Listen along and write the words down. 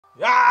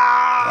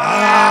Ah!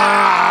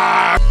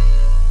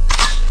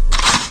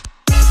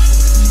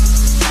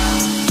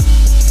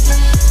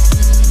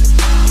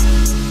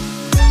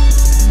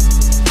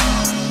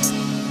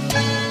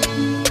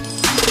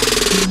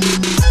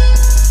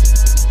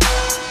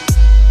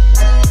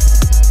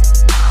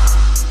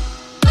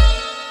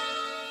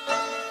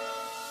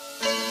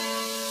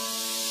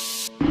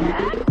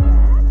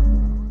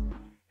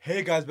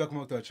 Hey guys, welcome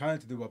back to our channel.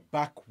 Today we're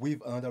back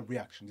with another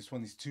reaction. This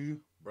one is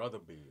to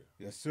Brotherbear.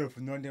 Yes sir, for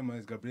knowing them, my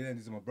name is Gabriele and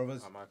these are my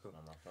brothers. I'm Michael.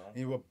 I'm Raphael.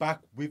 And we're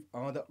back with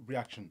another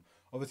reaction.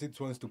 Obviously this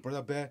one is to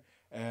Brotherbear.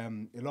 A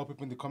lot of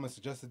people in the comments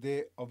suggested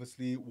it.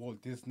 Obviously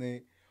Walt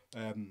Disney,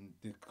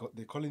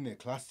 they're calling it a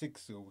classic,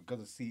 so we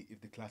gotta see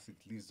if the classic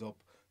lives up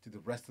to the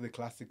rest of the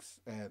classics.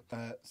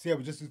 So yeah,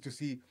 we just need to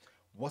see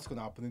what's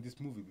gonna happen in this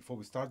movie. Before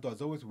we start though,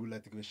 as always, we would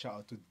like to give a shout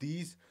out to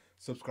these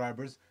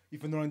subscribers.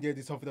 If you're not on there,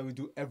 this is something that we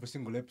do every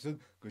single episode.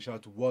 Give a shout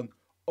out to one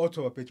or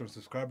two of our Patreon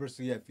subscribers.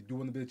 So yeah, if you do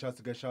want to be the chance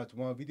to get a shout out to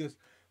one of our videos,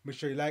 make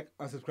sure you like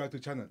and subscribe to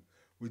the channel.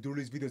 We do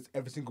release videos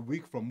every single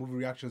week, from movie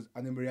reactions,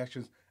 anime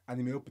reactions,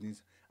 anime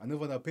openings. And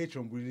over on our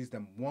Patreon, we release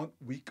them 1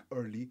 week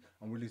early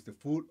and release the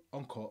full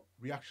uncut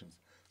reactions.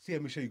 So yeah,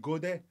 make sure you go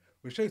there.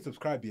 Make sure you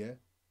subscribe, yeah?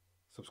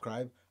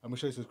 Subscribe. And make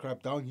sure you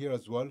subscribe down here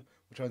as well.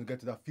 We're trying to get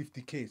to that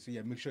 50k. So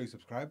yeah, make sure you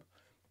subscribe.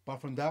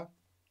 Apart from that,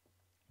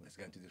 let's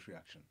get into this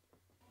reaction.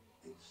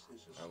 This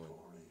is a story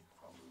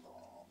from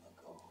long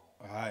ago.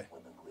 Alright.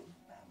 When the great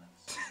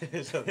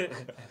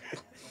mammoths.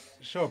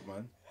 Shut up,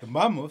 man. The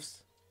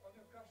mammoths?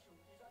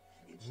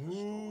 It's the story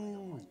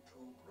of my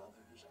two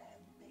brothers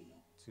and me.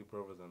 Two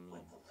brothers and me.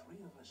 When the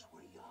three of us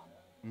were young,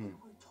 we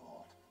were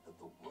taught that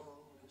the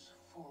world is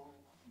full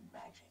of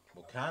magic.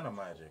 What kind of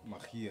magic?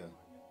 Magia.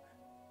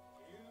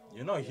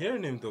 You're not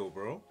hearing him though,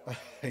 bro.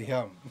 I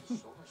am.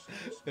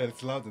 Sorcerers Yeah,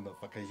 it's loud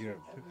enough. I can hear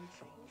him. ever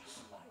change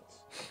the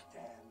lights that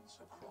dance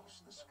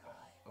across the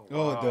sky.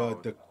 Oh,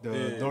 the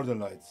Northern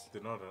Lights. The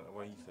northern.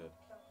 What he said.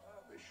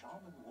 The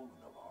shaman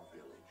woman of our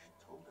village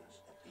told us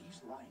that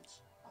these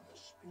lights are the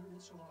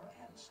spirits of our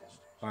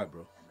ancestors. Hi,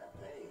 bro. And that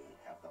they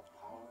have the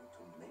power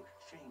to make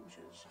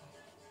changes.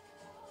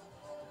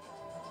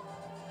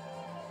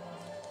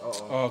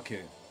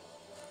 Okay.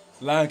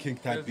 Lion King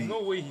type There's beat.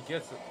 no way he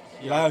gets it.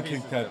 He Lion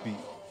King outpaces type them.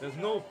 beat. There's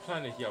no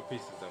planet he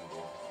outpaces them,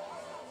 bro.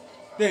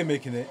 They ain't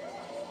making it.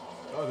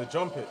 Oh, they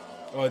jump it.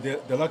 Oh, they're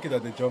lucky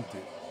that they jumped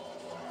it.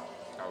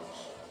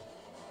 Ouch.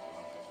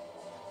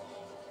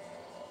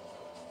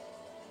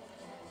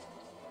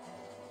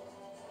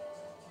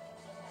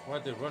 Why are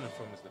they running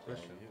from is the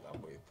question.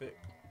 That boy thick.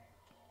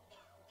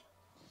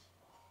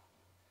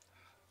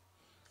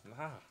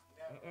 Nah.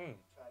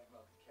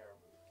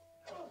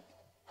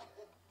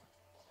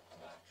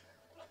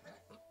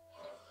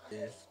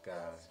 This guy.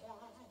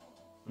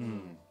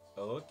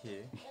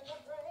 Okay.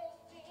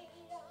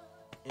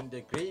 In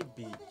the great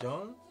big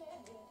dawn.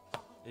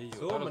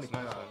 So many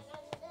cars.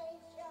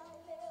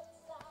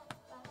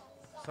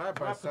 Side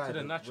by What happened side. to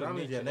the natural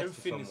Rami, nature? they're next to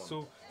Everything is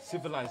someone. so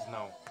civilized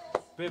now.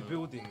 Bare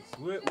buildings.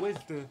 Where's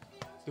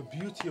the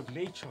beauty of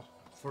nature?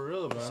 For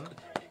real, man.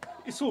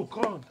 It's all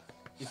gone.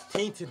 It's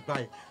tainted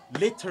by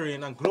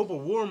littering and global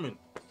warming.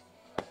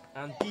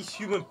 And these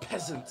human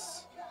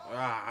peasants.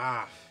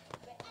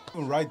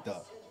 Don't write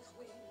that.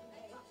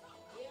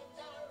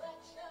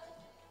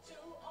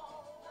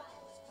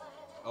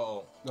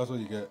 Uh-oh. That's what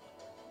you get.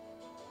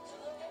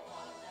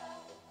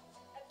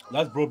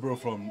 That's bro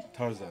from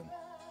Tarzan.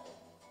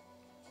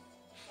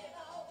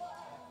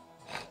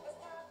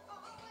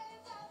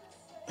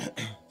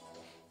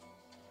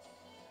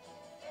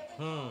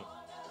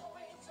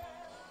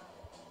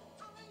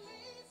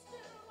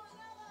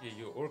 Yeah,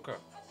 you orca.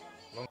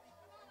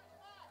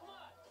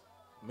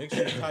 Make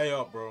sure you tie it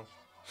up, bro.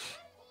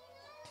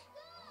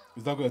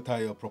 It's not gonna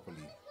tie up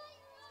properly.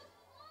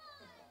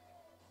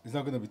 It's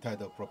not gonna be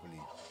tied up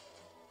properly.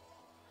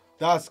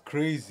 That's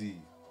crazy.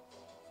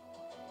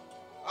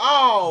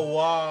 Oh,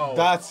 wow.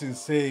 That's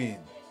insane.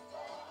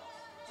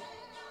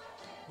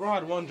 Bro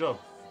had one job.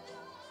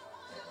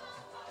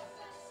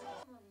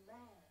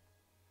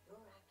 Your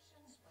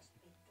actions must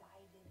be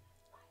guided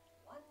by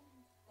one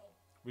thing.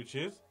 Which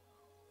is?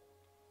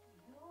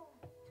 Your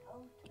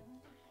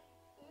totem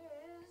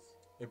is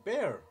A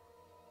bear.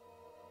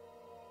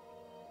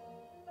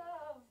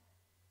 love.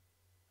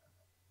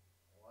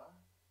 What?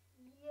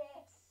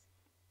 Yes,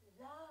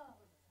 love.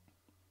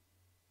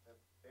 The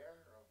bear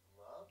of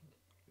love?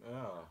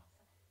 Yeah.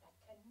 That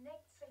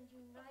connects and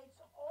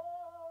unites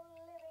all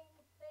living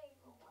things.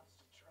 Who wants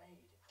to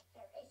trade?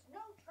 There is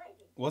no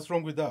trading. What's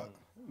wrong with that?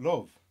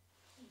 Love.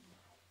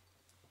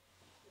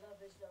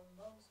 Love is the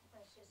most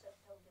precious of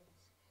totems.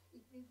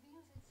 It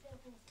reveals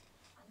itself in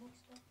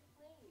unexpected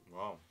ways.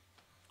 Wow.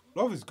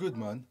 Love is good,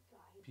 man.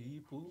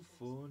 People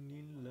fall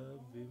in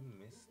love in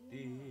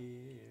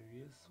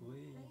mysterious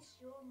ways. Place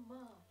your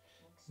mark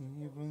next to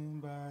Even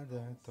by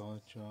the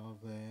touch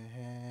of a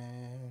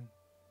hand.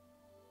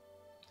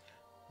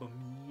 For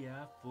me,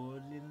 I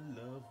fall in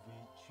love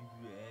with you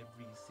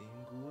every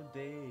single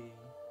day.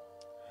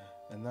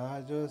 And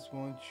I just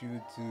want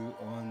you to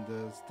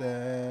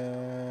understand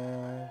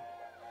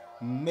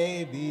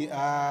Maybe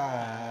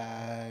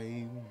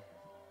I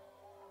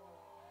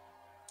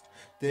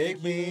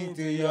take me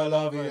into your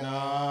loving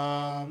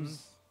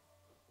arms.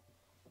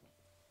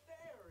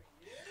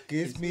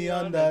 Kiss me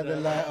under the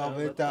light of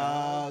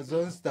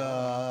 1,000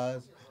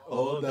 stars.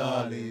 Oh,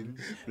 darling,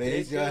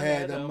 place your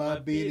head on my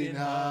beating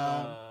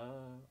heart.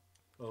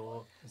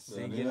 Oh,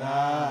 Singing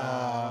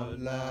out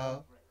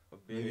loud,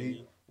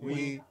 baby,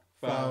 we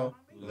found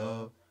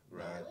love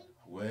right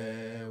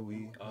where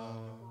we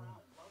are.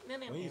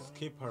 when you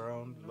skip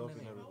around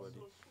loving everybody.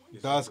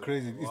 it's That's so good.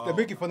 crazy. It's, Wow. they're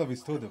making fun of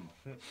his totem.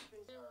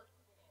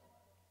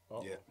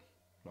 Oh. Yeah,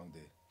 long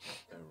day.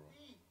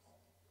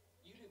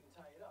 You didn't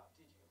tie it up,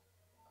 did you?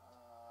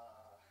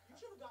 You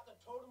should have got the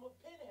totem of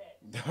pinhead.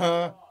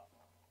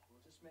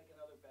 We'll just make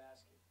another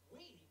basket.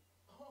 We?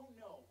 Oh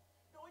no.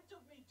 No, it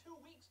took me 2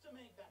 weeks to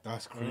make that.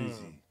 That's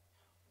crazy.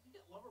 You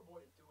get Loverboy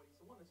to do it. He's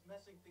the one that's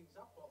messing things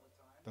up all the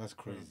time. That's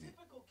crazy.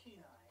 Typical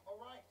Kenai. All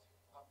right,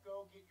 I'll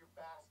go get your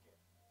basket.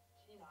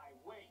 Kenai,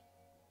 wait.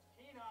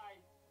 Kenai.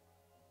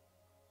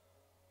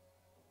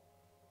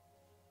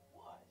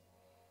 What?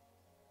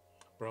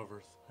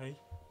 Brothers, hey.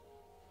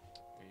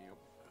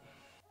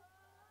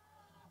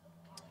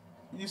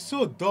 You're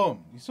so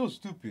dumb. You're so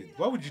stupid.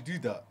 Why would you do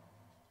that?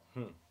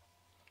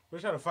 We're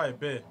trying to fight a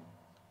bear.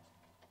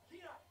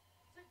 Kenai,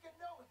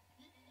 no,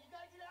 you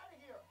gotta get out of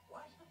here.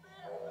 Watch the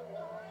bear.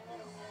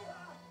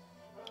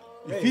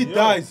 If Hey, he yo.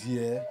 dies,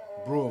 yeah,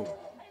 bro.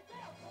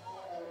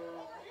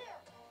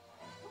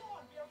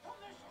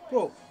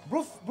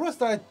 Bro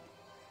started.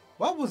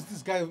 Why was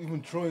this guy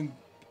even throwing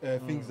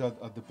things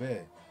at the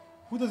bear?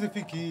 Who does he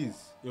think he is?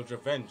 Your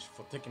revenge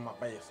for taking my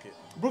basket.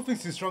 Bro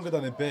thinks he's stronger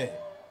than a bear.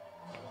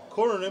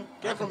 Corner him.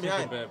 Get from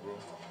behind. Bad, bro.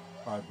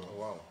 Alright, bro.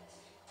 Wow.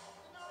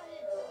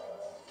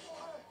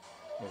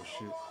 Oh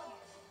shit.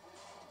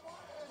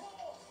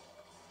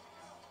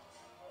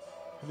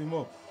 Pull him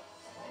up.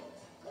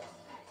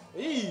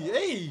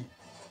 Hey.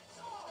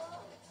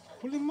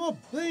 Pull him up.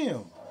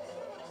 Damn.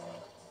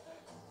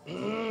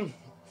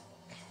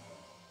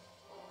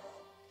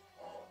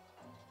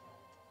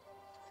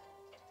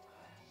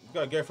 You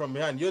gotta get from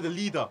behind. You're the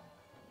leader.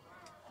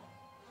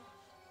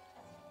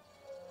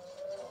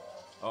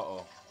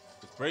 Uh-oh.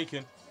 It's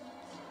breaking.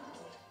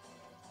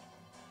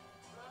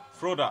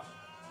 Throw that.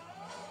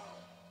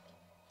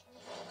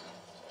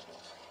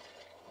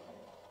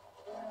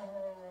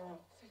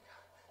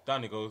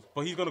 Down he goes.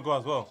 But he's gonna go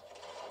as well.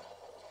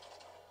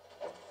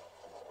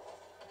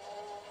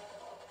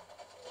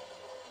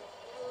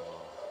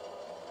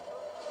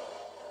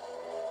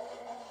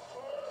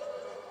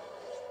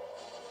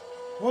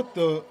 What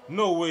the?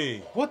 No way.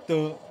 What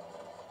the?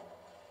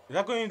 Is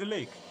that going in the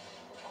lake?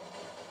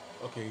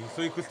 Okay,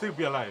 so he could still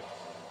be alive.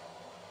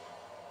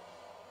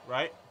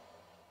 Right?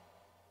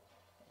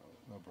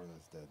 My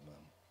brother's dead, man.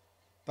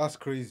 That's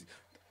crazy.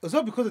 It's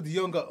not because of the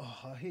young guy. Oh,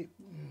 I hate.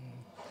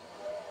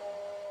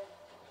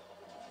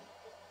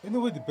 In a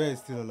way, the bear is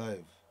still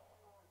alive.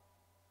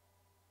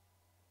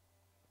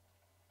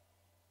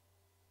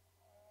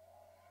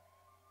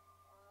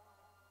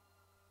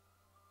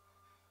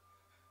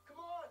 Come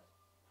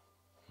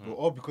on. But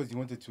all because you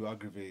wanted to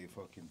aggravate a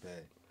fucking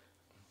bear.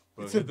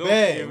 Bro, It's a you don't-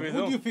 bear. yeah, we What do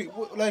don't- you think?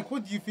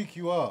 What do you think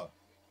you are?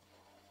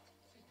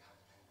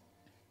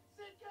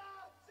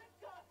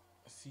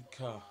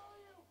 Sika.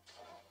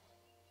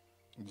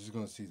 I'm just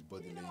gonna see his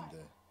body laying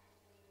there.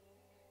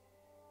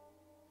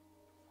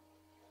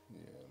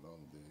 Yeah,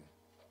 long day.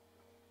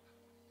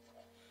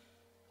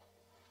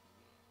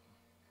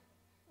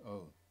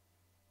 Oh,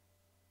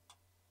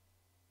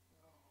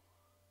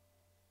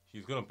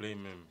 He's gonna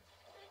blame him.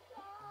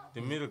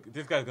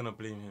 This guy's gonna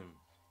blame him.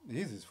 it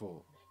is his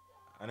fault.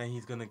 And then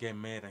he's gonna get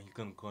mad and he's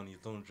gonna go on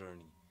his own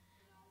journey.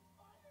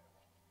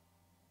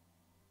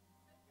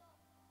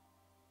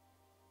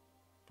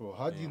 Bro,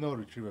 how do you Damn. not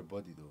retrieve a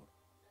body though?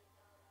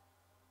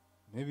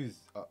 Maybe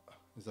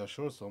it's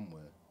ashore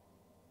somewhere.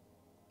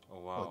 Oh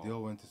Or wow. they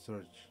all went to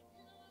search.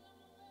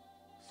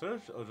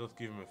 Search or just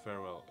give him a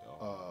farewell?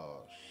 Oh.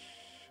 Oh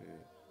shit.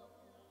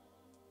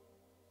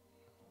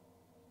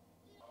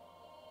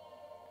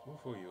 Who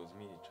thought it was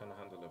me trying to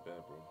handle a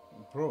bear,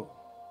 bro? Bro.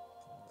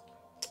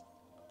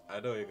 I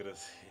know what you're gonna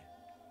say.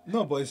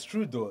 No, but it's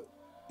true though.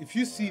 If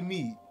you see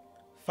me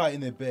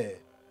fighting a bear,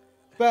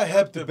 better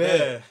help the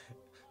bear.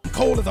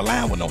 Cold as a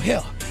lion with no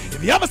hair.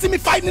 If you ever see me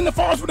fighting in the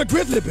forest with a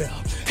grizzly bear,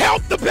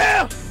 help the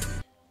bear!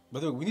 By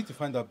the way, we need to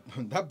find out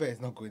that bear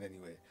is not going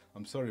anywhere.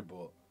 I'm sorry,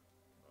 but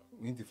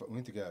we need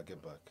to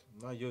get back.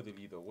 Now you're the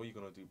leader. What are you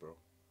gonna do, bro?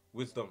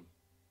 Wisdom.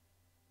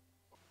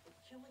 But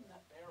killing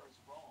that bear is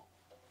wrong.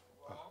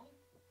 Wrong?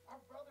 Our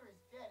brother is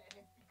dead, and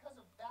it's because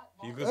of that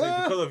He's monster. gonna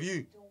say because of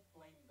you. Don't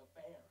blame the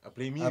bear. I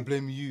blame you. I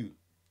blame you.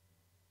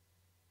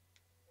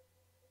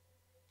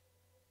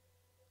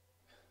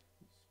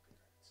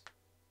 Spirits.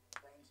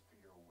 Thanks for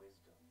your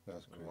wisdom.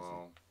 That's crazy.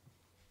 Wow.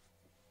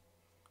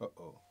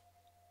 Uh-oh.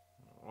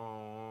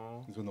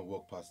 Oh. He's gonna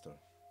walk past her.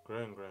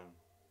 Graham.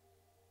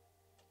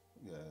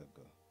 Yeah,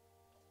 go.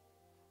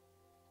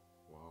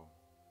 Wow.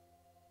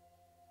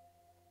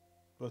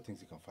 Bro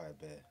thinks he can fight a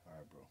bear.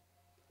 Alright, bro.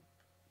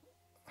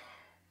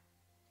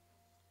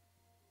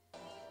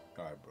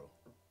 Alright, bro.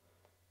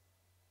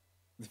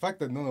 The fact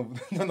that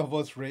none of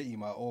us rate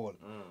him at all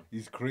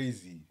is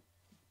crazy.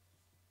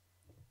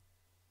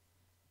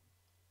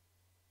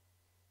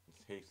 It's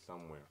hate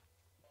somewhere.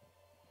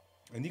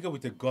 A nigga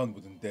with a gun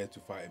wouldn't dare to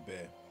fight a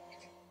bear.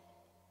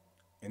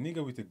 A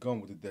nigga with a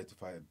gun wouldn't dare to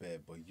fight a bear,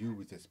 but you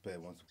with a spear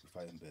wants to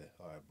fight a bear.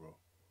 Alright, bro.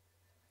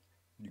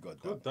 You got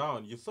Go that.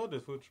 down. You saw the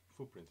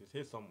footprint. It's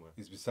here somewhere.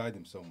 He's beside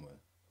him somewhere.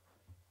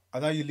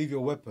 And now you leave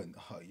your weapon.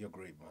 Oh, you're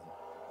great, man.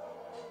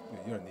 Yeah,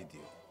 you're an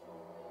idiot.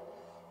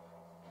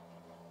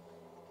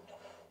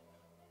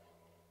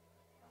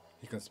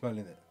 He can smell in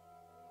it.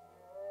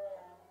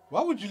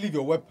 Why would you leave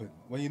your weapon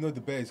when you know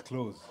the bear is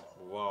close?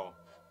 Wow.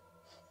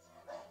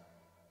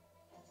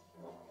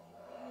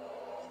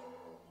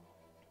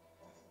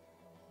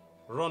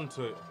 Run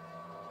to it.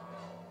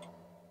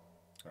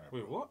 Alright,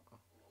 Wait, what?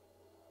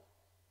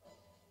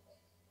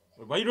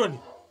 Wait, why are you running?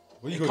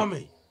 where you Hey, going? come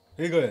here.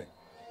 Here you going?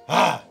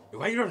 Ah! Wait,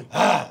 why are you running?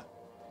 Ah!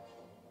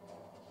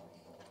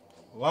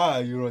 Why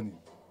are you running?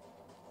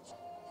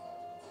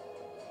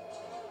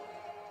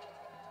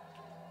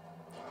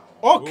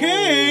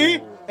 Okay!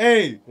 Ooh.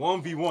 Hey!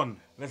 1v1.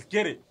 Let's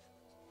get it.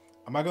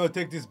 Am I gonna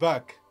take this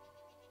back?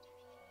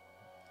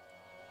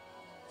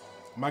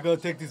 Am I gonna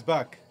take this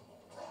back?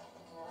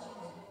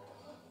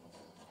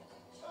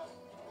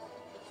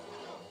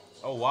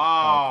 Oh,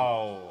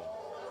 wow.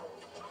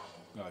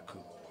 Alright,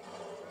 cool.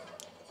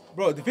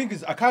 Bro, the thing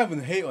is, I can't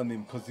even hate on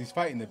him because he's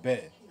fighting a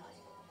bear.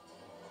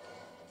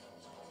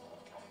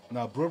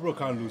 Now, bro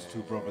can't lose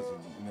two brothers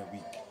in a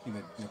week, in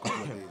a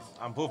couple of days.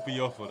 I'm both be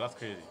awful. That's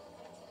crazy.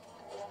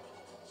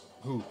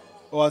 Who?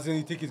 Oh, as in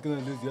you think he's gonna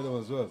lose the other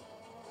one as well?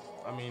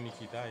 I mean, if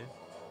he dies.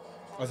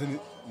 As in,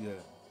 yeah.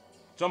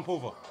 Jump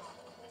over.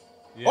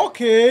 Yeah.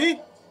 Okay!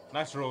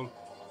 Nice roll.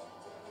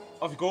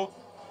 Off you go.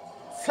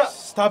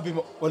 Stab him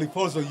while he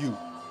falls on you.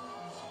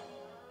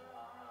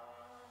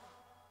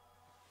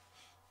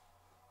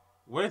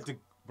 Where's the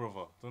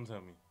brother? Don't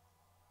tell me.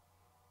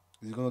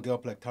 Is he gonna get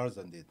up like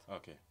Tarzan did?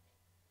 Okay.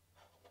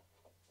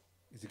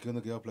 Is he gonna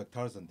get up like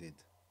Tarzan did?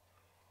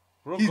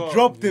 Bro, He God,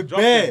 dropped the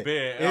bear. The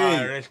bear. Hey.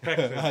 Ah, respect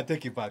him. I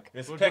take it back.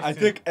 Respect I him.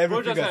 take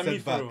everything Bro, just I like said me,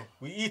 back. bro.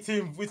 We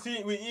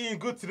eating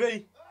good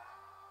today.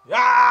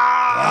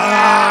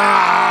 Ah!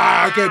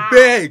 Okay,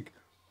 big.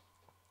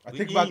 I We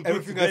take back eating good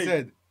everything I today.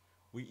 said.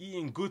 We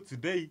eating good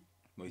today.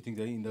 No, you think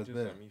they're eating that Just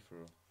bear? like me, for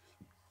real.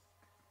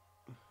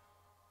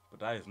 But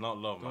that is not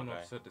love, Don't my guy.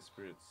 upset the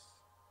spirits.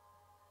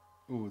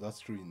 Oh, that's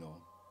true, you know.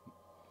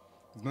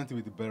 It's meant to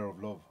be the bearer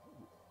of love.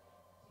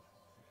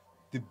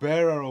 The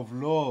bearer of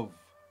love.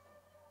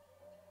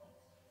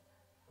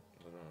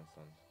 I don't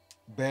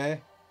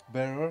understand.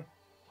 Bearer.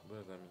 What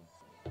does that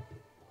mean?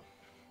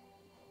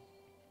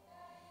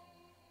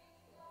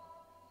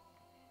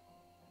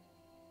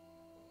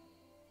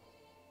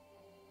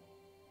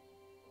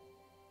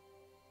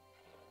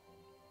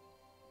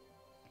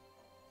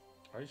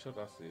 Are you sure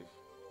that's safe?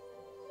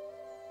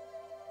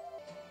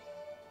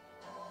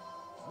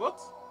 What?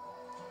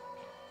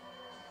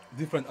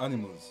 Different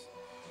animals.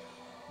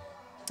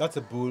 That's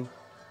a bull,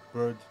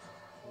 bird,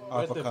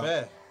 Where's the alpaca,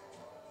 bear?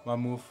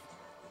 mammoth.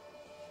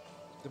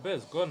 The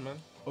bear's gone, man.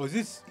 Oh, is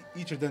this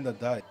each of them that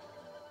died?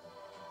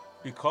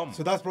 Become.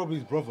 So that's probably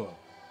his brother.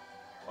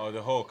 Oh,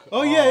 the Hulk.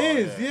 Oh, yeah, it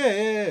is.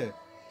 Yeah.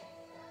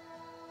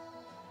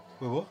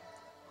 Wait, what?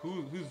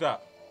 Who's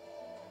that?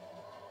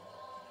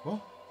 What?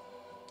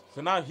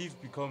 So now he's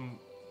become.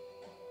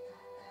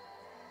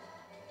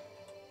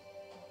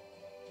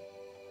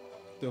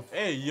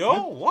 Hey,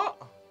 yo, what?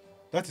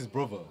 That's his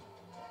brother.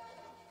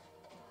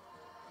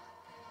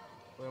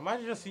 Wait,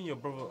 imagine just seeing your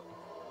brother.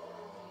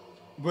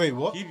 Wait,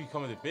 what? He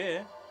becoming a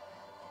bear.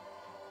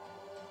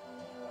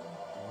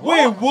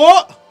 Wait,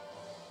 what?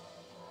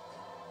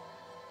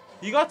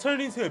 He got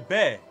turned into a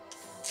bear.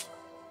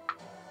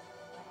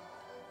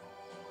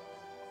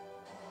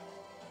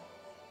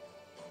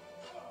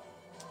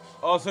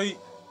 Oh, so he,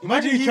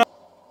 Imagine he try.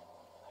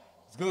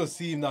 He's gonna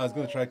see him now. He's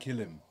gonna try to kill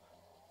him.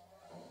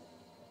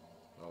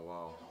 Oh,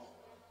 wow.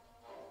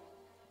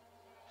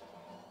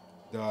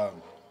 Damn.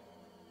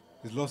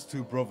 He's lost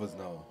two brothers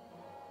now.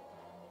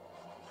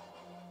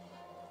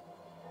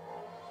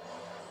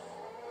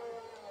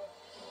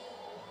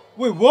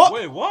 Wait, what?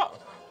 Wait, what?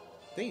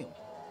 Damn.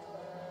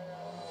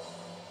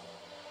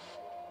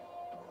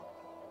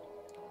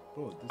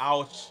 Bro,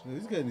 Ouch.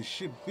 this getting his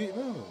shit beat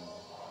now.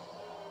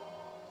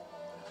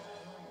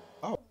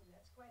 Ow.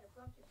 That's quite a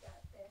bump you got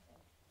there.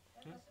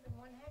 That must have been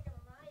one heck of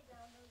a ride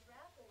down those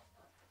rapids.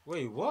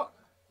 Wait, what?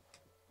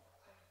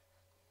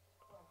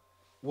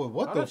 Wait,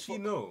 what How the does she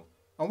fuck? know?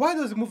 And why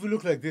does the movie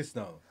look like this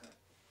now?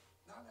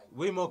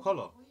 Way more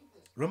color.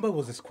 Remember it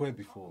was a square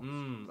before.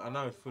 And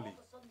now it's fully.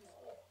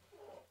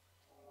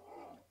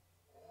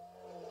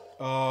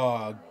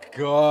 Oh,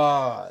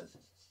 God.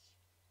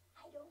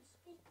 I don't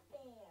speak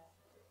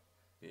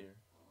bear.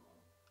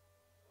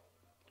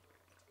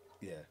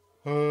 Bear.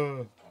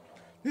 Yeah.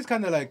 This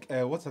kind of like,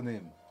 what's her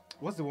name?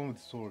 What's the one with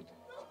the sword?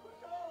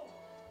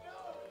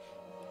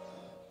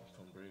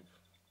 From Brave.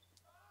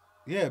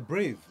 Yeah,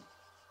 Brave.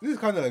 This is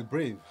kind of like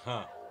Brave.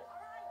 Huh.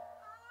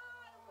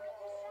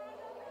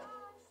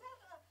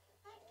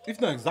 It's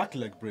not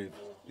exactly like Brave,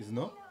 is it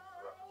not?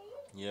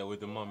 Yeah, with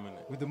the mom in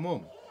it. With the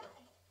mom. This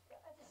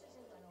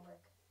isn't gonna work.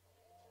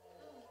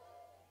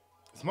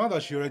 It's mad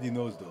that she already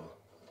knows though.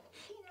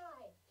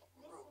 Kenai,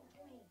 listen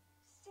to me.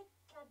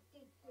 Sitka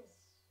did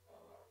this.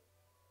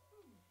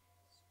 Strange.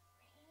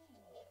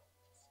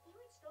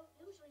 Spirits don't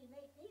usually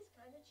make these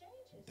kind of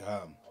changes.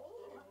 Damn.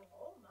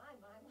 Oh my.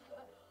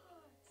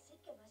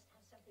 Sitka must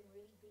have something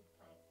really big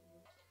planned for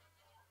you.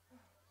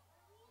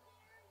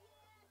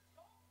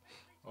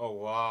 Oh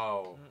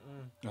wow.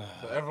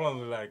 So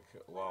everyone's like,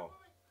 wow.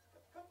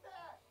 Come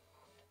back!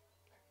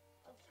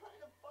 I'm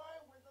trying to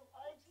find where the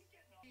lights.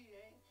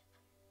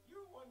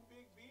 You're one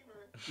big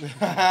beaver. You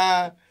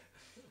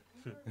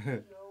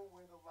know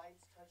where the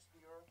lights touch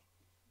the earth?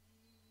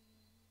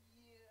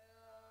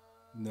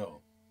 Yeah.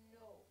 No.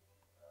 No.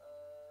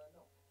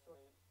 No.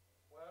 Sorry.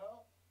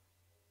 Well,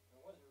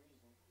 there was a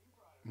reason.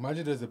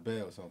 Imagine there's a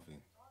bear or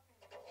something.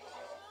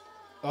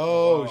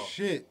 Oh Wow.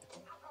 shit.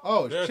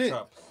 Oh Bear shit.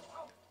 traps.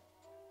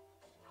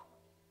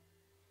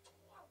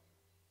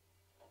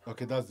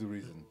 Okay, that's the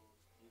reason.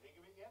 You think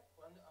of it yet?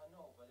 Well,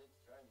 no, but it's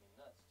driving me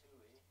nuts too,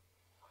 eh?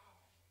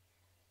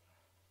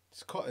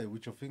 Just cut it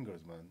with your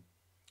fingers, man.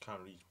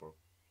 Can't reach, bro.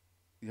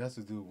 You have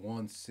to do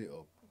one sit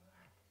up.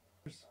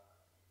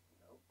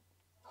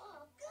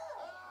 Oh,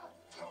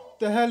 good.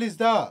 The hell is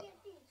that?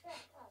 TNT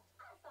trapped us.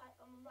 I saw it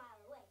from a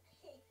mile away.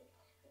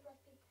 We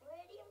must be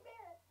pretty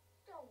embarrassed.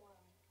 Don't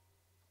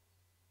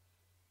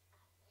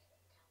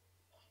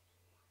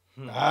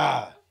worry.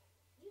 Ah.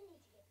 You need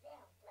to get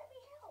down. Let me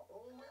help.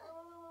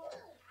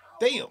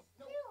 Damn.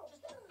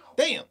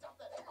 Damn. Stop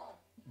that!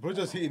 Bro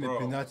just hitting Bro. a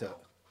pinata.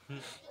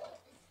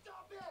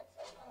 Stop it!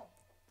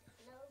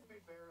 No.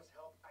 Big Bear's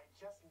help. I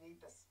just need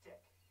the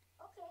stick.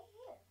 Okay,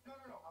 here.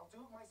 No. I'll do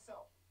it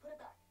myself. Put it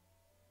back.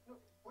 No,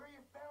 where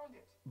you found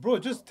it? Bro,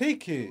 just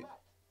take it.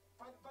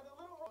 Left. By the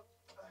little road.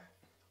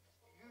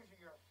 Using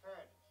your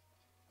head.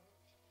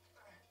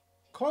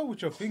 Cut it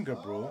with your finger,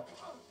 bro.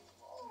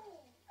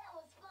 Oh, that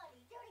was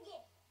funny. Do it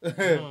again.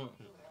 You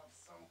have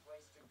some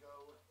place to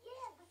go.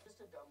 Yeah, but Just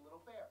a dumb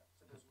little bear.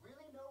 So there's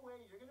really no way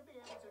you're gonna be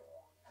able to.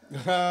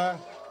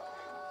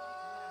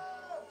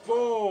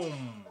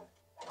 Boom.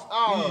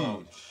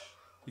 Ouch.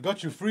 He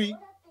got you free.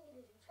 what I'm thinking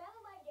is we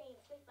travel by day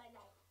and sleep by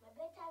night. My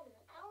bedtime is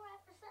an hour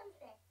after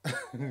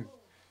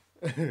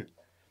sunset.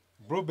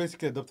 Bro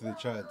basically adopted a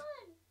child.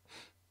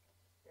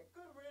 Yeah,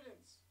 good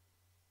riddance.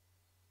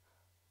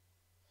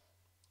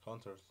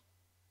 Hunters.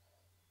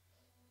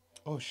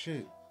 Oh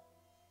shit.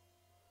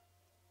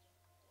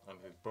 And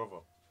his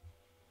brother.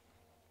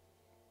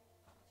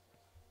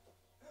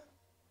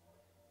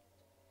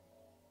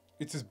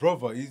 It's his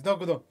brother. He's not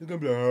gonna. He's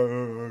gonna be like.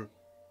 Deny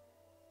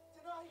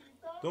you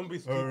found Don't it. be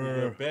stupid,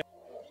 you're a bear.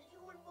 You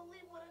wouldn't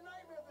believe what a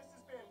nightmare this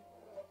has been.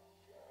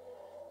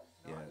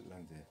 Yeah,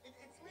 land there.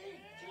 It's me,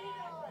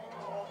 Kenai.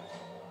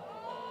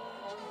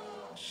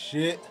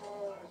 Shit.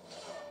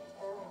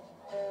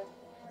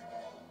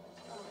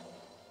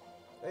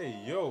 Hey,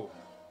 yo.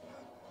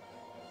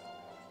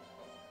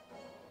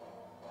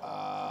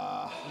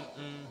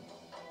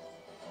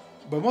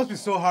 But it must be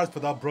so hard for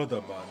that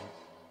brother, man.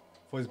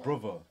 For his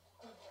brother.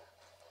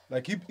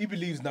 Like he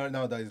believes now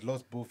that he's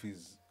lost both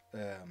his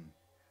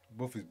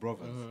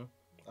brothers.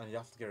 And he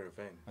has to get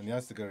revenge. And he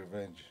has to get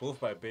revenge. Both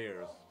by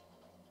bears.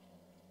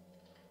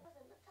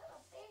 Wasn't a ton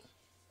of fish,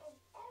 and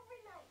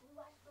every night we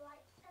watch the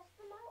lights touch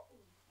the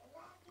mountain. And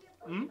last year,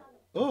 on them.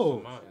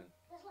 Oh, Mountain.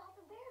 There's lots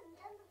of bears and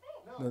tons of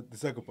fish. no, the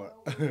second part.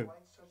 You know where the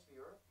lights touch the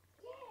earth?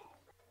 Yeah.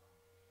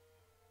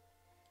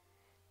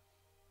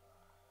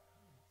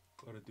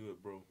 Gotta do it,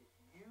 bro.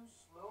 You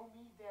slow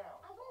me down.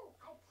 I won't.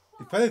 I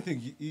If promise. anything,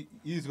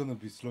 he's gonna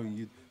be slowing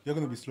you. You're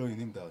gonna be slowing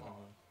him down.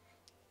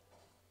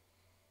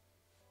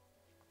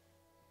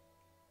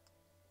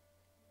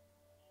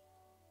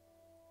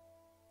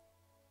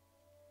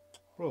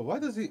 Bro, why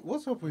does he?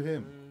 What's up with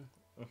him?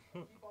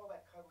 Keep all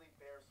that cuddly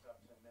bear stuff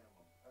to a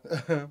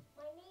minimum.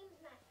 My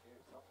name's not.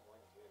 Dude, something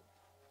went good.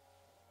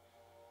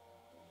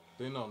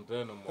 They're not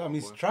there no more. Damn,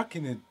 he's boy.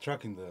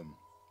 tracking them.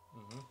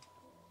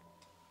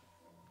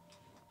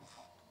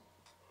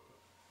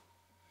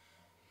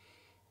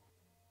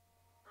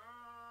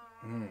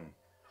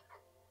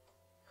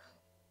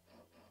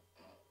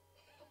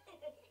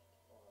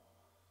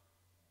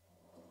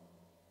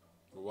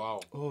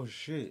 Wow. Oh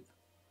shit.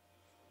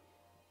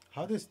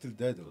 How they still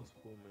dead though? That's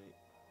cool, mate.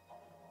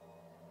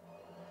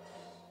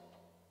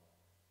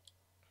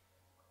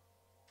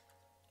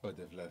 Oh,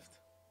 they've left.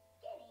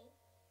 Skinny.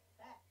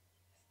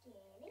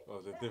 Skinny. Oh,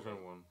 it's a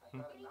different one.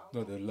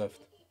 No, they left.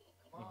 This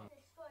story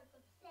for the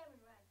salmon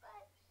run,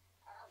 but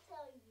I'll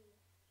tell you.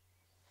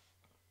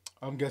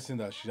 I'm guessing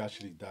that she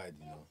actually died.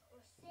 You know. Or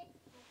sick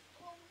or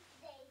cold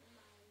today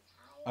my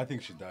entire I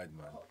think she died,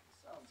 man. Oh,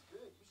 sounds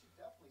good. You should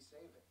definitely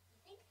save it.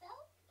 You think so?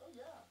 Oh,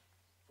 yeah.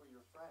 For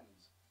your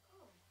friends.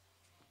 Well,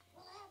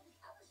 I have this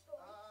other story.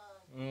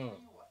 Tell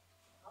you what.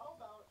 How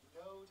about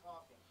no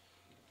talking?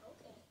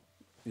 Okay.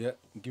 Yeah,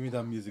 give me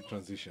that music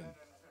transition. Tell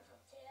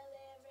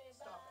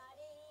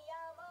everybody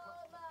I'm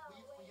on my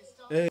way. Will you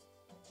stop? Hey.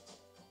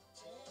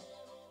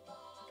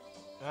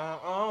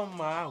 On on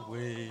my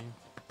way.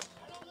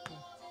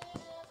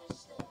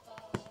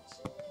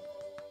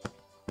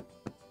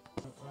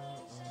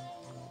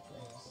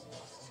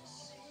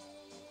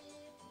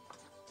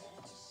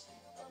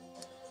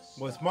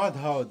 But it's mad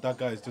how that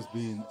guy is just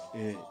being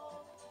a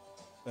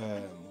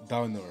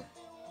downer.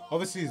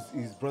 Obviously,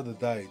 his brother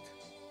died,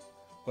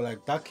 but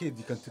like that kid,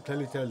 you can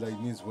clearly tell that he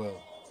means well.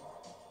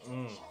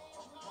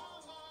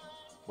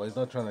 But he's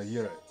not trying to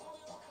hear it.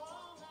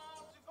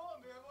 How's it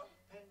going, bear boy?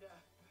 And,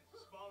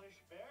 smallish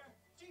bear?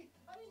 Gee,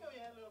 I didn't know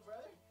you had a little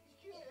brother.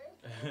 He's cute,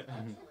 eh?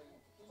 Actually,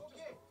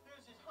 okay,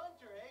 there's this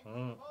hunter, eh?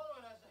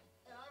 Following us,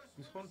 and I was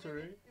This gonna hunter,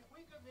 say eh? if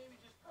we could maybe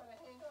just kind of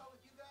hang out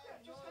with you guys.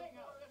 Yeah, just hang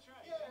out, that's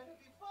right. Yeah, and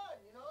it'd be fun,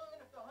 you know? And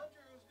if the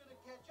hunter was gonna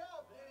catch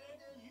up,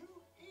 then you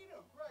eat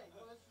him. Right,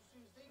 well, that's what she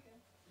was thinking.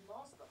 We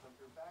lost the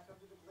hunter back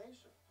under the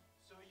glacier.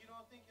 So you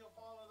don't think he'll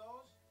follow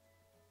those?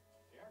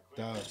 Yeah, quick.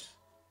 Damn. I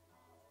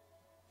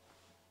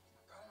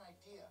got an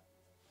idea.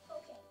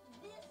 Okay,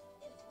 this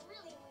is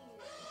really weird.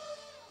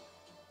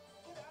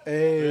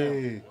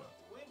 Hey.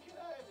 When can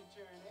I have a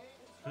turn,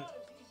 eh? It's not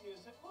as easy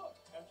as it looks.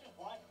 Now just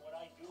watch what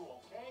I do,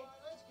 okay?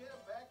 Let's get a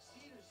back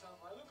seat or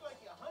something. I look like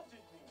you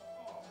hunted me.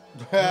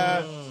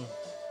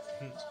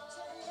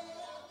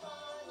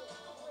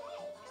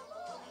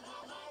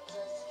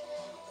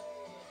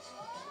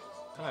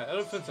 Ah,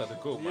 elephants are the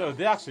goat, man. Yo,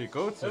 they actually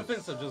go to.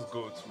 Elephants are just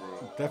goats,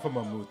 bro. Death of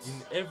mammoths.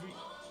 In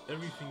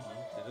everything, bro,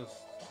 they're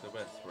just the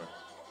best, bro.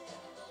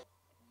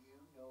 You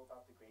know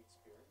about the great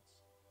spirits?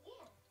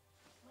 Yeah,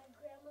 my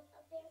grandma's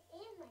up there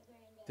and my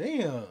granddad.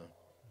 Damn.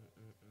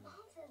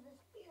 Mom says the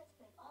spirits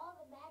make all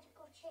the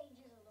magical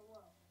changes of the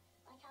world.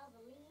 Like how the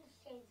leaves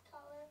change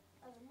color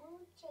or the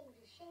moon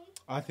changes shape.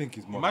 I think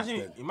his mom is Imagine,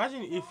 dead.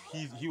 imagine if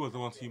he was the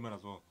one human as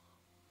well.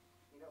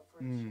 You know, for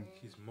a change,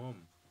 His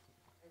mom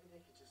maybe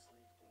they could just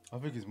leave things. I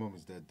think his mom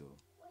is dead though.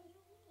 What do you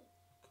mean?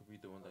 could be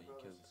the one that he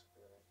Brother's killed. a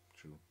spirit.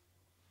 True.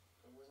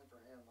 If it wasn't for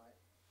him,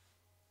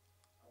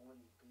 I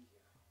wouldn't be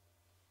here.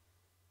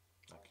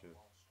 Okay.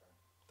 Monster.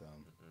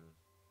 Damn.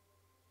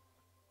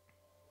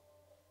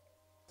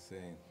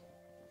 Insane.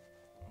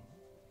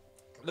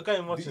 Look at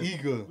him watching. The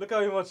eagle. Look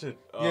at him watching.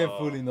 You ain't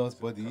fooling us,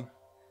 buddy.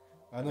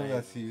 I know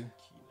that's you.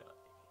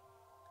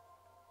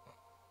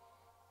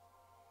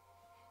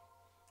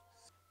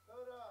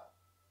 Soda!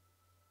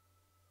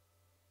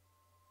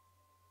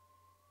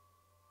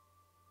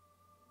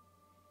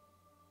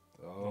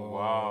 Oh,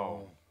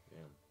 wow.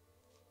 Damn.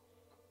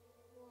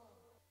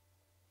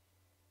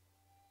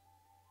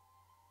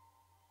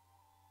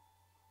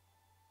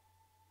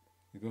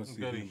 You're gonna He's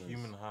see got humans.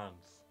 human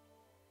hands.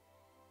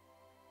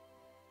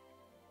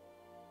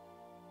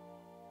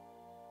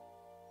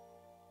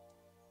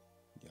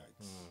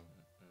 Yikes.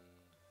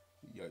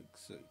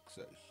 Yikes, yikes,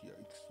 yikes,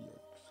 yikes,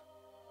 yikes.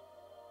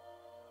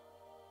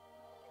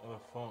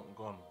 Elephant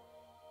gone.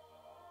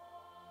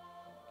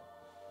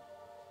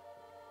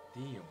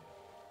 Damn.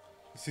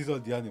 He sees all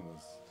the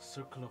animals.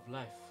 Circle of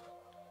life.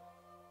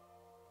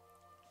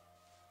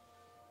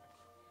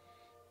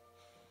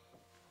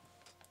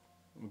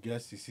 I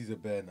guess he sees a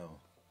bear now.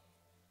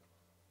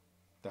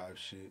 That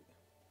shit.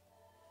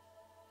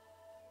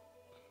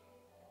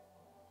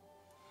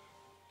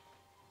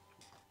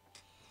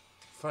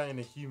 Fighting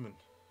a human.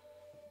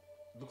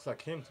 Looks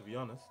like him, to be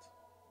honest.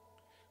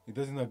 He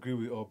doesn't agree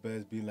with all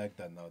bears being like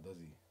that now, does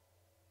he?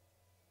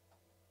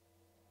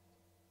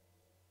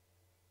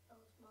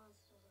 Those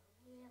monsters are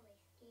really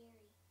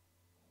scary,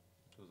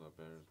 Those are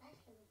bears.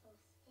 especially with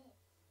those sticks.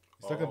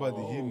 He's talking about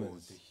the Oh,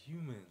 humans. The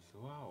humans.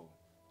 Wow.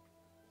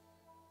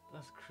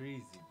 That's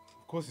crazy.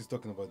 Of course he's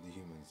talking about the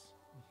humans.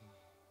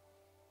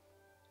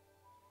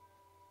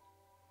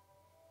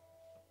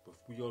 But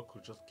if we all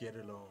could just get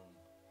along.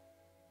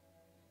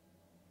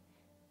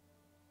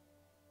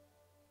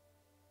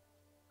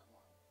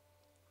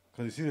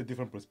 Because you see the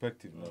different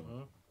perspective now.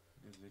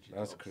 It's legit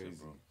That's upset, crazy.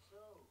 So, bro.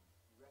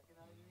 you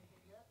recognize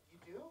anything yet? You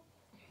do?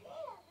 Yeah,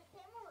 the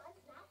Samurai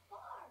not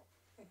far.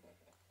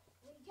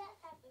 We just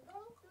have to go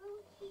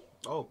through here.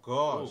 Oh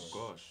Oh gosh.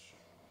 gosh.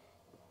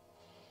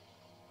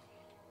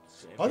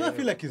 How do I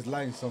feel like he's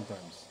lying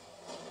sometimes?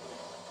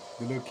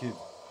 The little kid.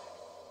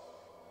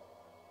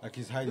 Like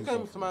he's hiding Look at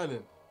him something.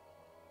 smiling.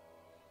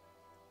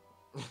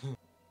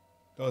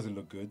 That doesn't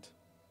look good.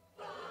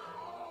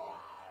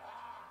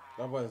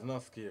 That boy is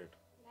not scared.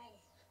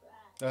 Nice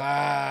try.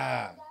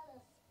 Ah! Gotta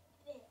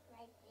spit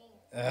right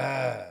there.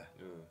 Ah!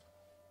 Yeah.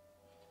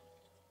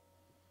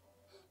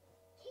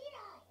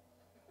 Kenai!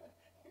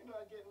 You're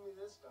not getting me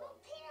this time.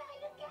 Kenai,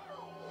 look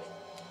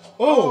out!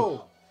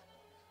 Oh!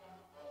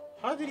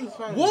 How did he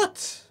find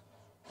What?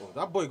 Oh,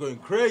 that boy going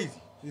crazy.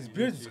 His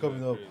beard is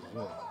coming up as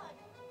well.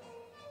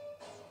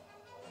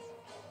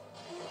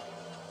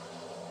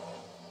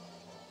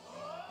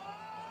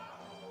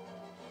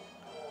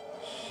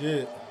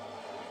 Shit.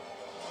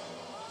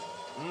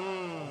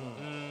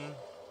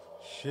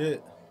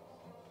 Shit.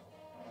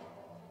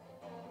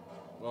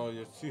 Oh,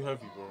 you're too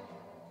heavy, bro.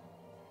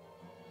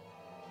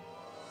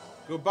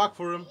 Go back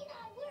for him. Kenai,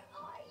 where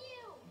are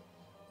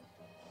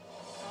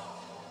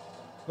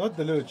you? Not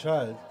the little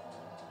child.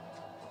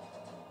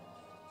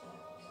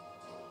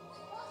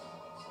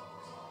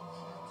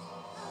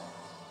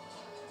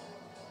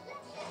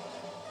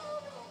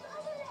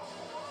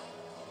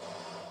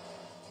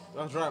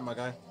 That's right, my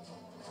guy.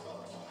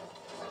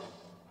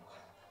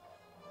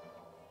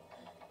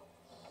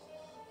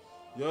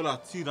 You're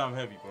like too damn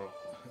heavy, bro.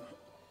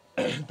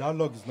 That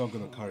log is not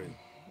gonna carry.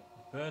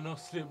 Better not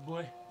slip,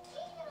 boy.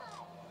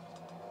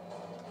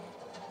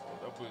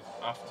 That boy's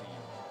after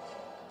you.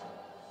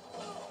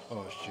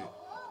 Oh shit.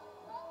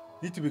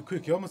 Need to be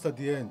quick, you're almost at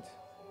the end.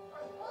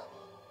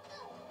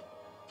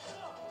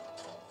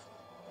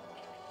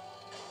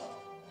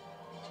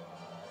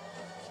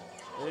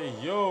 Hey,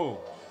 yo.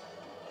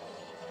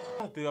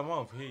 The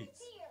amount of hate.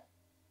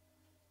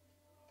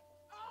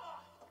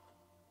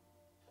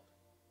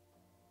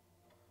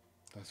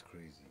 That's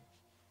crazy.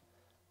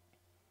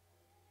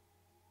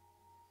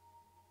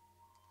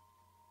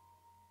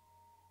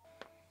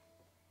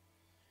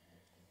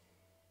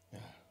 Yeah.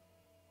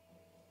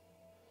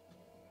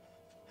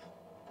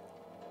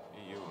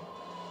 Hey, yo.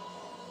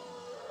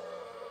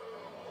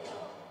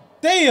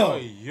 Damn! Oh,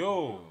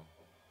 yo.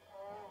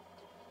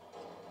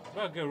 You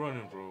gotta get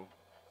running, bro.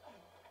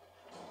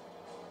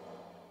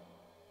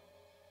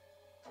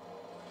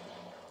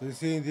 Did you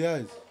see in the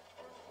eyes?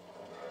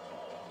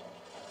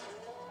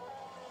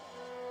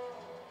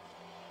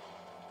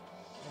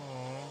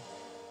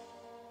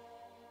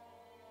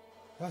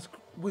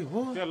 Wait,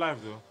 what? They're alive,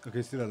 though.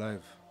 Okay, still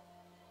alive.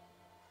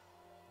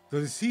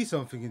 Does he see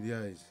something in the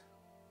eyes?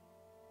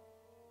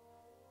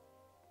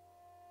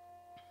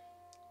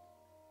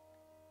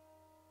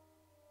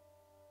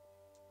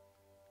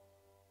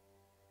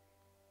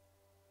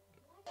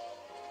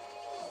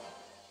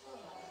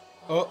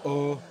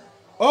 Uh-oh.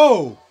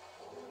 Oh!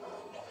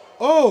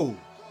 Oh!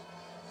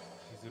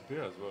 He's a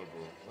bear as well,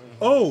 bro.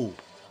 Oh!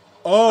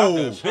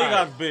 Oh! That's a big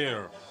ass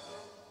bear.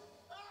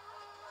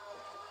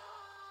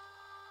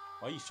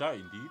 Why are you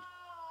shouting, dude?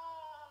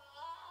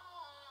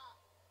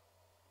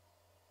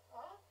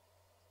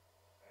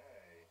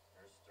 Hey,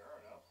 you're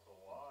stirring up the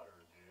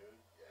water, dude.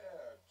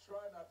 Yeah,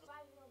 try not to.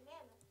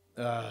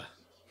 That's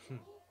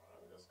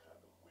kind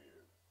of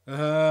weird. There's a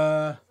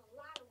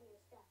lot of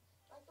weird stuff.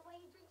 Like the way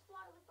he drinks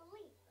water with the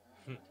leaf.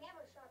 He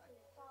never sharpened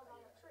his claws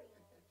on a tree.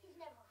 He's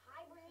never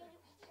hibernated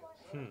before.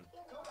 He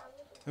doesn't know how to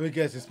live with Let me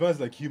guess, it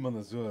smells like human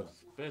as well.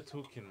 Bear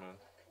talking, man.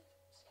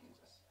 Excuse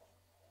us.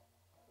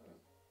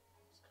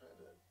 It's kind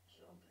of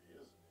jumpy,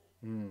 isn't he?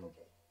 Hmm.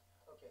 Okay.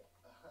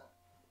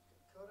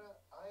 Coda,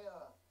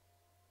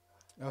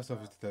 I have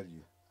something to tell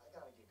you. I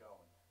gotta get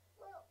going.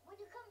 Well, when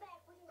you come back,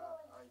 we can go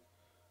and...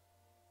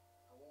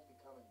 I won't be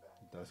coming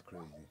back. That's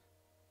crazy.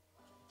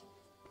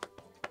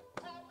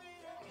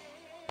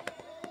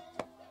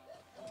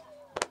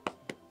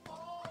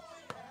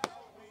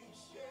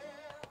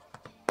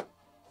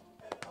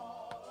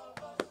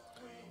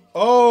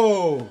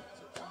 Oh!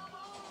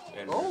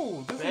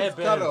 Oh, this bear is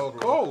bears, kind bro. of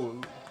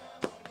cold.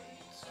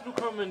 Look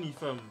how many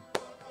from.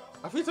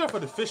 I feel sorry for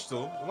the fish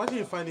though. Imagine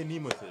you finding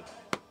Nemo today.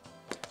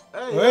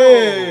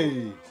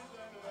 Hey!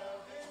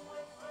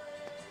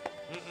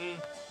 Hey!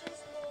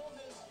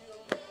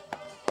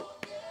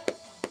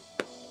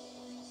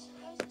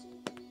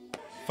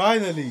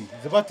 Finally,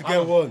 he's about to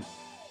get one.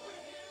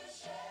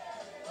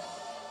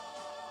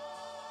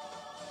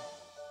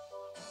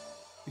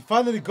 He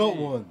finally got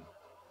one.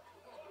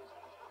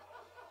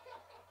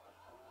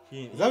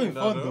 He's having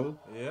fun, though.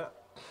 Yeah.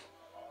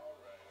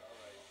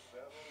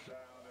 Settle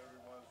down,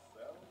 everyone.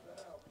 Settle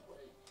down.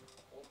 Wait.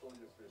 Don't throw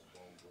your fish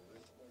bones on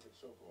this. I'm gonna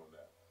choke on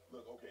that.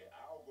 Look, okay,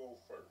 I'll go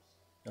first.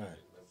 All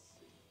right. Let's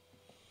see.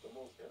 The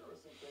most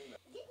interesting thing that.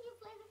 Didn't you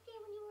play this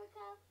game when you were a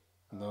cub?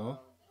 No.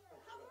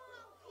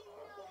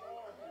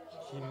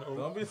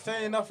 Don't be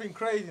saying nothing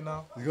crazy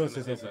now. He's gonna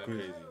say something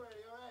crazy.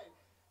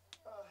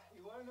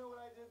 You wanna know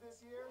what I did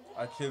this year?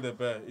 I killed a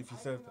bear. If you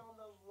said I've been on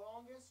the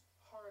longest,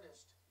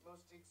 hardest,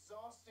 most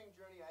exhausting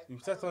journey I've you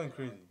said ever something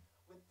been on, crazy.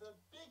 with the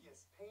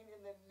biggest pain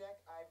in the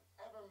neck I've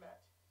ever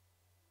met.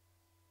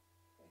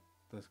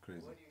 That's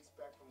crazy. What do you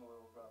expect from a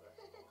little brother?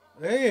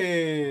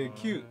 Hey,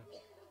 cute.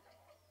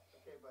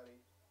 Okay, buddy,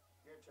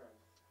 your turn.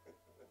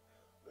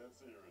 Let's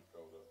hear it,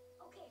 Coda.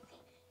 Okay,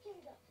 here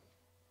we go.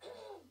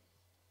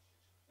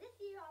 This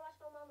year, I watched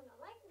my mom in a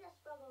life and death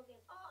struggle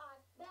against all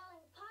odds,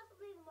 battling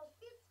possibly the most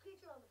fierce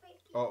creature on the face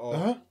of the Uh-oh.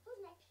 Huh?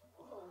 Who's next?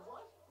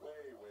 What?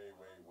 Wait a minute.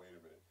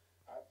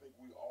 I think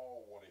we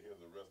all want to hear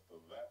the rest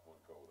of that one,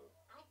 Coda.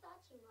 I thought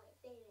you might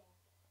say that.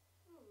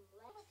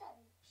 All of a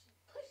sudden, she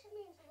pushes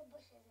me into the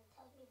bushes and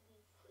tells me to be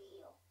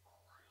real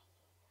quiet.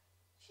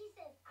 She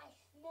says, I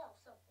smell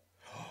something.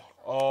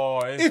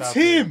 Oh, It's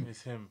happening. him.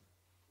 It's him.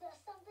 There's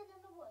something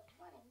in the woods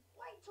running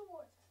right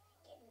towards us,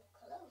 getting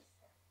closer and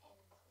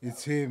closer.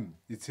 It's him.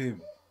 It's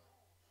him.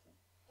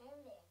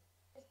 And then,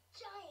 this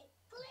giant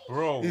flea.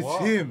 Bro, It's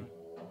what? him.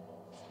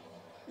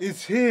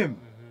 It's him.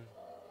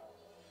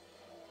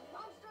 The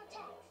monster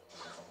attacks.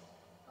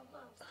 But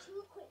Mom's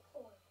too quick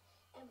for him.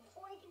 And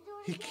before he can do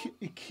He anything,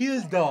 he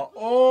kills the. Oh! he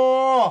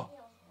yells,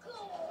 go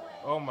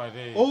away. Oh my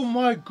days. Oh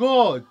my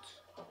God!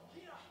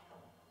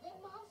 Then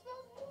Mom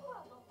smells more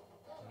of them.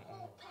 The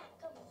whole pack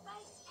comes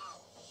right at her.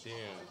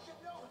 Damn.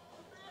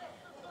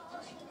 So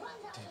she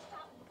runs out to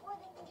stop them before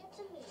they can get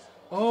to me.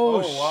 Oh,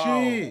 Oh, wow.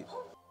 shit!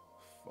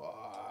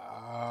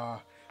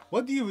 Fuck.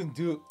 What do you even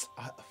do?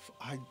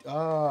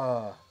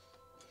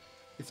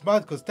 It's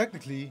mad because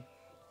technically,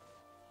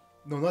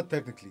 no, not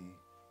technically.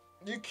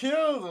 You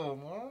killed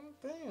him, man.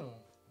 Damn.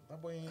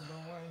 That boy ain't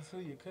done wine, so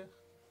you could.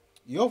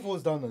 Your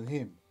falls down on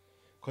him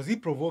because he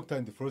provoked her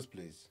in the first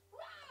place.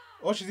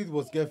 All she did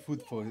was get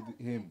food for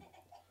him,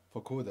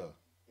 for Koda. Where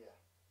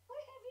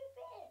have you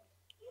been?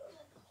 You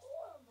look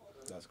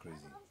horrible. That's crazy.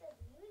 Mom says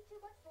when you eat too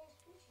much fish,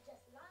 you should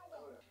just lie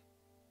down.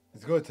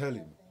 It's gonna tell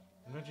him.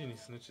 Imagine he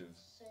snitches.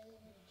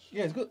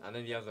 Yeah, it's good. And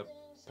then he has a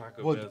pack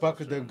of What, bears the back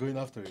after of them him. going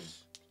after him?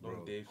 Long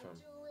Bro. day,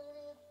 fam.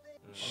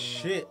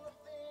 Shit.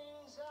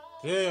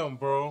 Damn,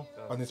 bro.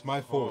 And it's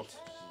my fault.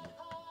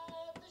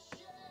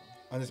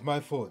 And it's my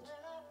fault.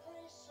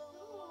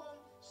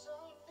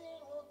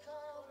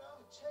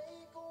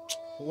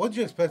 What do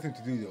you expect him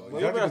to do, though? Well,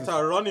 You you better have to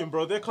start running,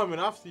 bro. They're coming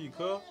after you,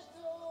 cuz.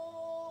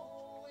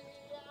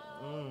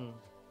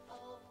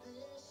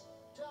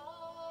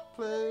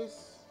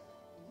 Place.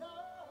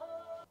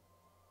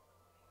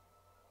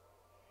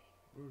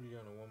 We're really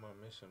on a one-man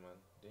mission, man.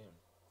 Damn.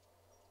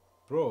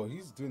 Bro,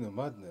 he's doing a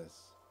madness.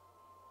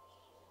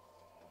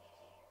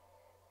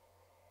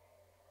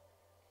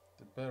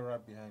 The bear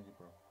right behind you,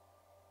 bro.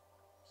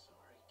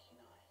 Sorry,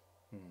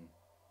 Kenai. Hmm.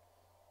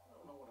 I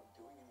don't know what I'm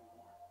doing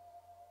anymore.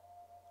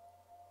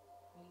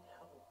 I need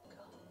help.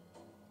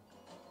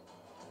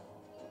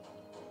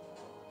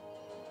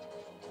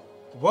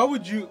 Why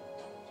would you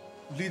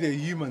lead a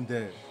human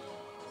there?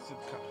 I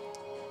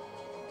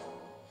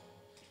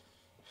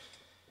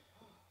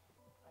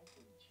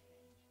couldn't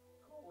change.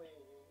 Go away.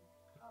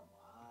 Come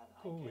on.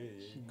 Go away.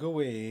 Go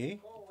away.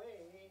 Go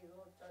away.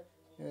 Don't touch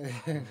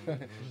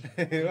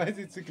me. Why is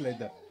it sick like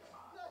that?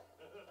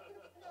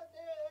 Not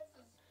there. That's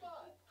the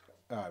spot.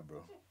 Alright, bro.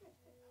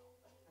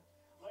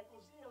 Like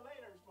we'll see you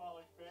later,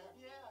 smallish bear.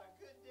 Yeah,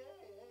 good day,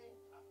 hey.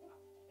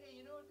 Hey,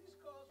 you know what this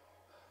calls?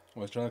 I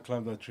was trying to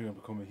climb that tree and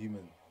become a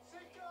human.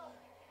 Sika!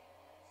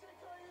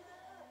 Sika, are you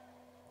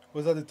there?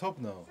 What's at the top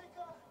now? Sika!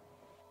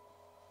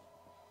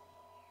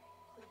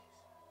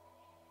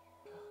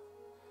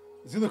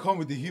 It's gonna come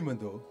with the human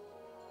though.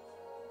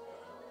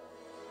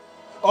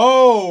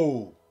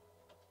 Oh!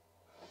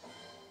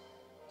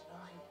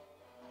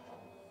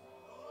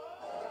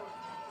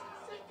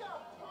 Sika!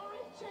 Hurry!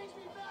 Change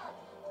me back!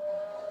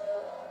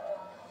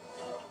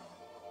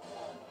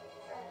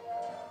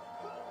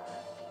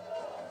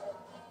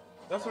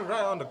 That's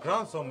right on the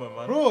ground somewhere,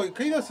 man. Bro,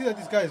 can you not see that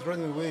this guy is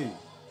running away?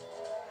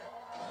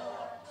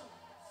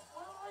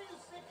 Where are you,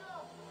 Sika?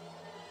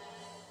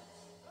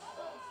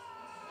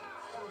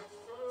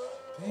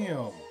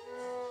 Damn.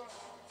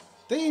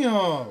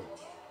 Damn.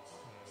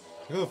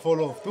 You're gonna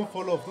fall off. Don't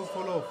fall off. Don't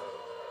fall off.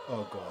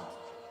 Oh god.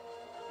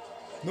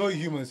 No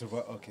human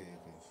survive. Okay, okay.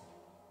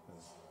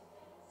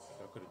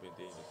 That could have been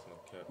dangerous, no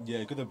cap. Yeah,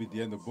 it could have been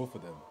the end of both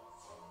of them.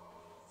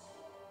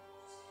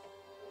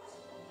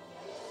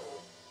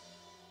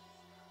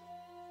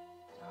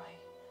 Kenai.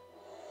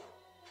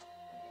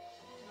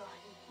 Kenai,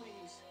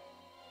 please.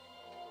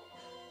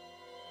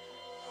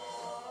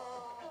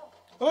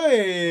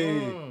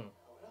 Hey!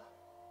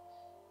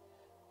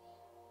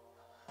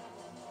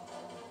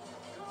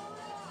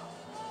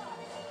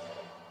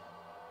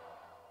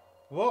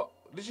 What?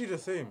 Literally the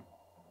same.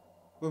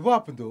 Wait, what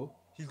happened though?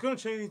 He's gonna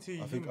change into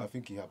a I human.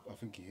 think he got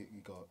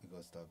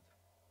stabbed.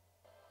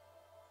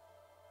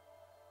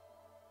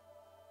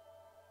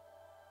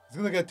 He's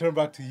gonna get turned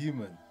back to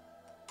human.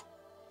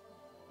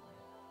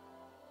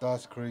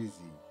 That's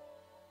crazy.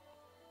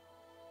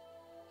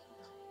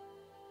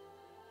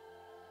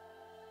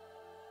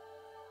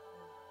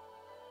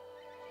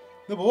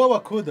 No, but what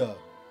about Koda?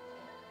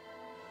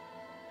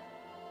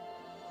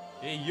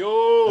 Hey,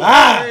 yo!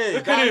 Ah! Hey,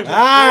 Look at him!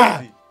 Ah!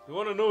 Crazy. The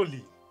one and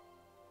only.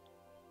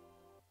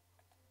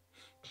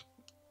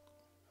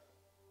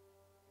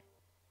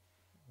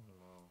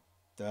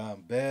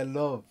 Damn, bad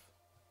love.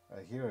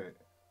 I hear it.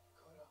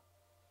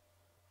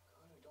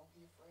 Koda, don't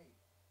be afraid.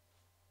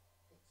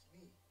 It's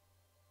me.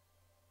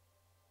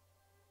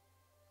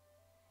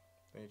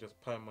 Then you just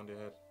pat him on the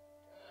head.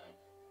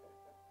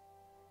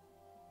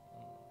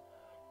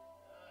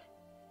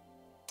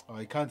 Oh,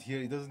 he can't hear.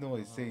 He doesn't know what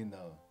he's saying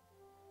now.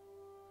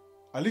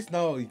 At least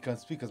now he can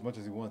speak as much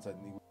as he wants. And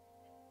he...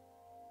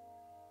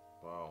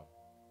 Wow.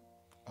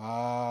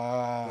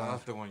 Ah,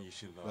 That's the one you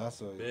should love. that's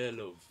what. Bear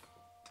love.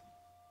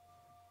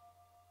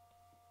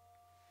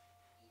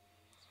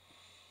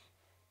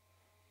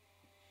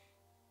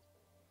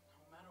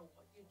 No matter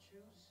what you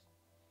choose,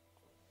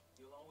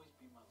 you'll always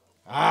be my little.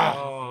 Ah,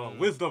 Oh,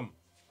 wisdom.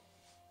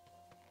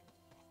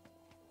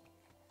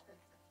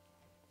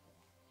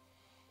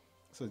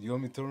 so do you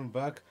want me to turn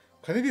back?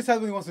 Can he decide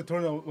when he wants to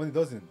turn and when he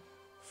doesn't?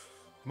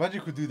 Imagine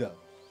you could do that.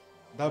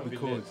 That'd be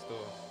cool. lit,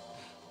 though.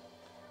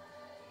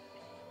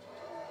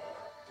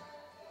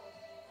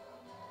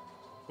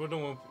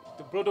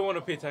 Bro don't want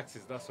to pay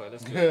taxes, that's why.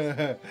 Let's go.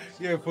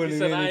 Yeah, funny. He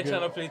said, I really ain't good.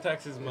 trying to pay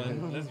taxes,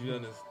 man. Let's be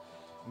honest.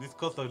 This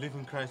cost of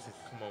living crisis.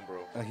 Come on,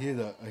 bro. I hear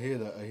that. I hear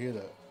that. I hear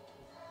that.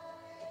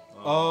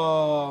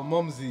 Oh,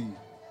 Mumsy.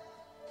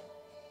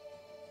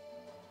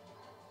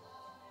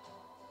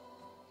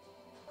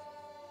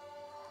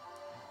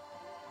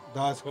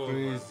 That's Cool,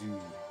 crazy.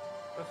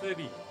 That's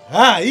Eddie.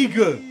 Ah,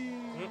 eagle.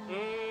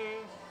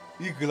 Mm-mm.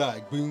 Eagle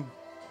like boom.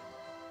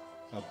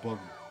 A buggy.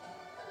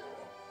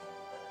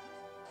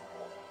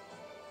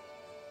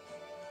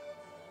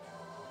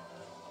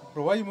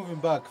 Bro, why are you moving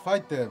back?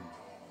 Fight them.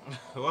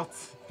 What?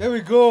 There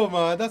we go,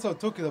 man. That's what I'm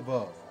talking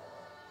about.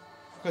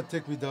 You can't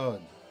take me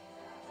down.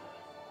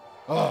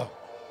 Ah,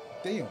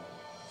 damn.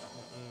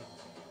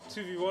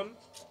 2v1?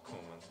 Come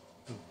on,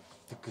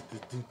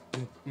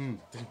 man.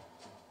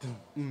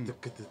 Mm. The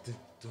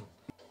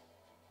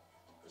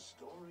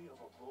story of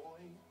a boy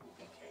who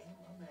became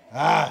a man.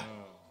 Ah,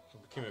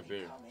 Became a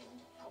bear. Becoming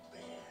a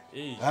bear.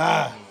 Hey.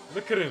 Ah.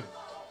 Look at him.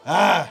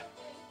 ah.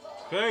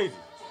 Crazy.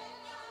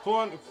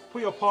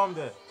 Put your palm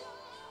there.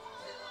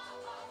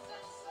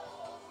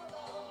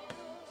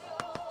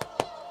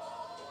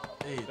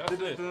 Hey, that's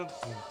it.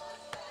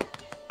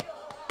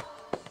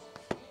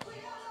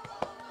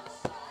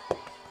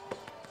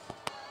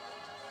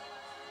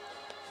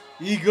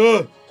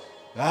 Eagle.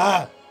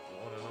 Ah.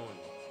 One and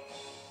only.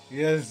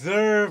 Yes,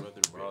 sir.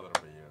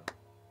 Brotherbear.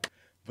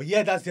 But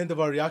yeah, that's the end of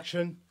our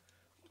reaction.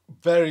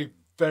 Very,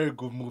 very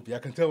good movie. I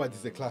can tell why this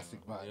is a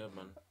classic, man. Yeah,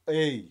 man.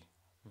 Hey,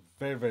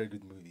 very, very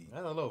good movie. It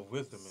had a lot of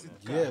wisdom in it.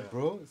 Yeah,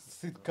 bro.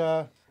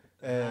 Sitka,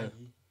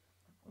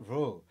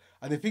 bro.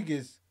 And the thing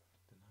is,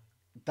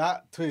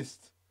 that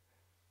twist.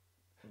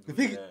 The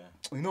thing,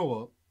 you know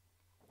what?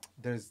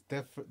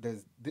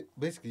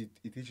 Basically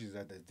it teaches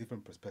that there's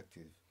different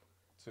perspective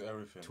To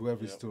everything. to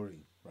every Yep.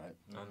 story, right?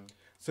 And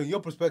So your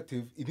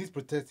perspective, in his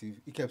perspective,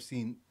 he kept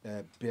seeing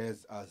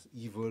bears as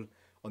evil,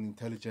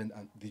 unintelligent,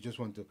 and they just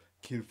want to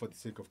kill for the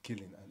sake of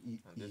killing and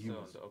eat this is on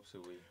humans. the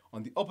opposite way.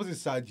 On the opposite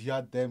side, you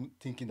had them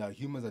thinking that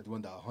humans are the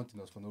one that are hunting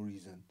us for no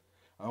reason,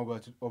 and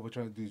what we're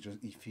trying to do is just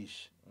eat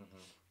fish.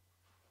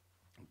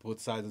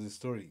 Both sides of the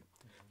story.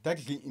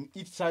 Technically, in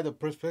each side of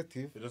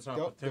perspective, They're just trying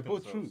to they're protect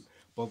both true. themselves.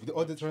 But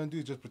all they're trying to do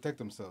is just protect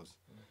themselves.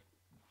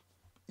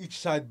 Each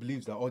side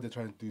believes that all they're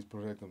trying to do is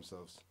protect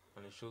themselves.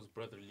 And it shows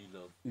brotherly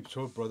love. It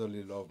shows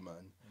brotherly love,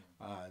 man.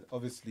 And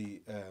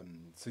obviously,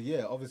 so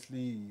yeah,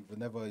 obviously,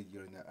 whenever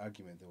you're in an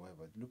argument or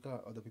whatever, look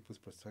at other people's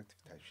perspective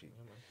type shit.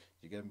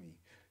 You get me?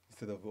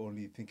 Instead of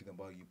only thinking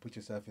about you, put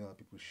yourself in other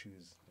people's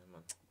shoes. Yeah,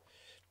 man.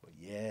 But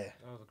yeah.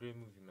 That was a great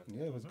movie, man.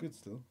 Yeah, it was good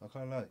still. I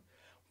can't lie.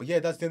 But yeah,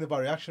 that's the end of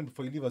our reaction.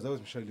 Before you leave, as always,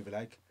 make sure you leave a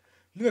like.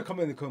 Leave a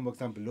comment in the comment box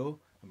down below.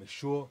 And make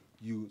sure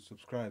you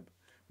subscribe.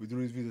 We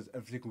do these videos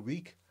every single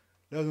week.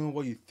 Let us know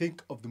what you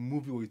think of the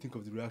movie, what you think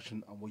of the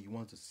reaction, and what you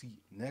want to see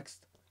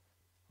next.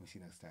 We'll see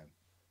you next time.